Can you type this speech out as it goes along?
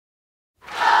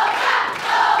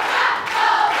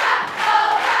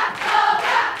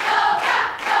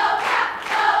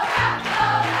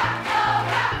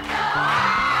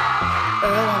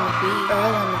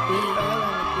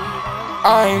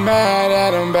I ain't mad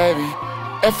at him, baby.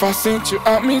 If I sent you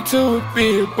out, me too would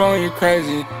be up on you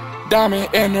crazy.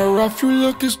 Diamond in the rough, you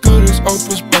look as good as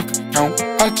Oprah's bank account.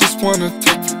 I just wanna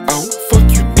take you out, fuck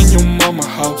you in your mama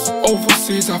house.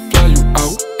 Overseas, I fly you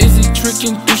out. Is he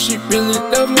tricking? Do she really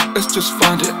love me? Let's just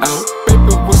find it out.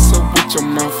 Baby, what's up with your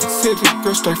mouth? City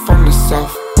girl straight from the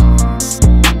south.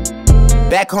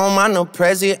 Back home, I'm no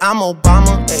president, I'm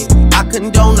Obama. Ay. I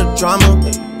condone the drama.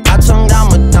 Ay. I tongue down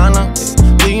Madonna. Ay.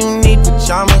 Do you need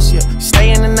pajamas? Yeah.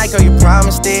 Stay in the night, girl, you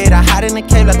promised it. I hide in the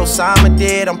cave like Osama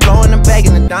did. I'm blowing the bag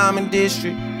in the diamond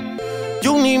district.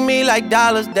 You need me like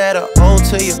dollars that are owed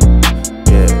to you.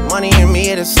 Yeah, money and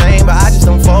me are the same, but I just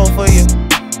don't fall for you.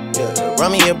 Yeah,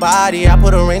 run me your body, I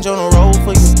put a range on the road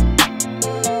for you.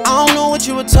 I don't know what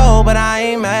you were told, but I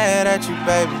ain't mad at you,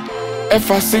 baby.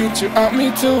 If I sent you out,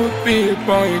 me too would be up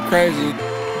on you crazy.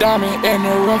 Diamond in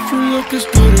the rough, you look as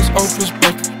good as Oprah's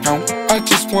bank account. I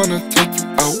just wanna take you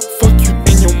out, fuck you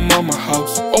in your mama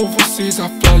house. Overseas, I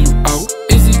fly you out.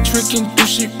 Is he tricking? Do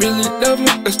she really love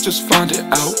me? Let's just find it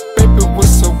out. Baby,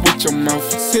 what's up with your mouth?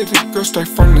 City girl straight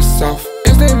from the south.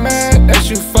 Is they mad that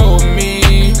you fuck with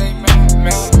me? Is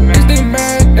they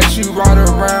mad that you ride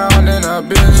around in a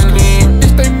Bentley?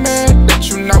 Is they mad that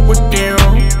you not with them?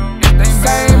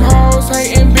 Same hoes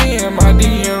hating be in my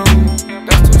DM.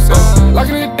 That's too sad.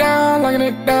 Locking it down, locking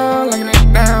it down, locking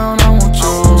it down. I want you.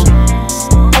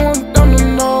 I want them to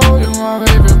know you're my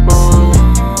baby boo.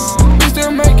 We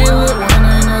still make it lit when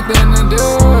ain't nothing to do.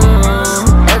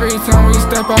 Every time we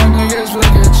step out, niggas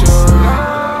look at you.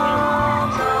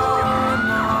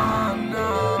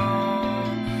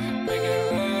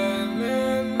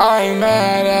 I ain't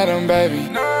mad at him, baby.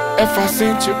 If I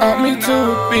sent you out, me too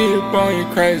would be up on you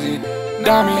crazy.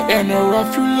 Diamond in the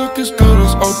rough, you look as good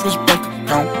as Oprah's bank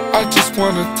account. I just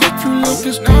wanna take you look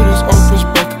as good as Oprah's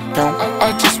bank account.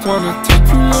 I just wanna take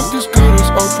you look as good as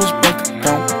Oprah's bank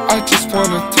account. I just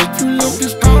wanna take you look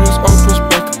as good as Oprah's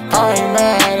bank account. I ain't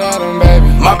mad at him, baby.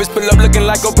 My bitch pull up looking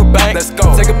like Oprah Bank. Let's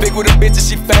go. Take a pic with a bitch and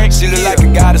she faint. She look like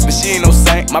a goddess, but she ain't no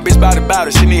saint. My bitch bout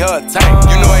it, she need her a tank.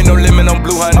 You know ain't no limit on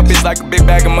blue honey. My bitch like a big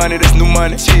bag of money, that's new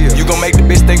money. Chill. You gon' make the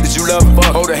bitch think that you love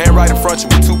her. Hold her hand right in front, you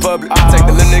we too public. Take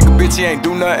the little nigga, bitch, he ain't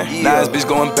do nothing. Now this bitch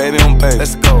going baby on baby.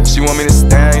 Let's go. She want me to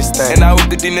stay, I ain't stay. And I hope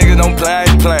that these niggas don't play, I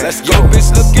ain't playing. Let's go. Yo, bitch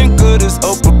looking good as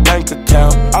Oprah bank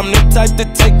account. I'm the type to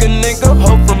take a nigga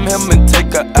hoe from him and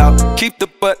take her out. Keep the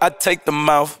butt, I take the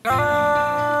mouth.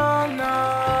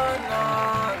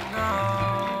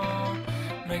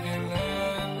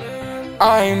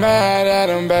 I ain't mad at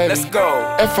him, baby. Let's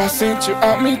go. If I sent you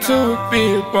out, me too would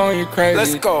be up on you crazy.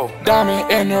 Let's go. Diamond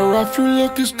in the rough, you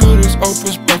look as good as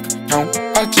Oprah's bank account.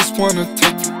 I just wanna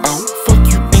take you out, fuck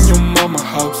you in your mama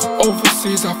house.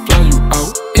 Overseas, I fly you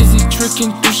out. Is he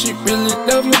tricking? Do she really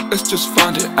love me? Let's just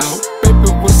find it out. Baby,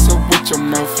 what's up with your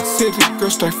mouth? City girl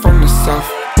straight from the south.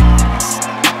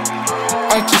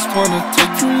 I just wanna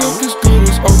take you look as good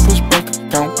as Oprah's bank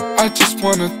account. I just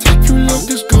wanna take you look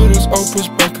as good as Oprah's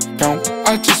bank account.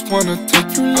 I just wanna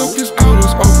take you look as good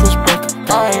as Oprah's bank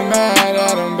account. I ain't mad.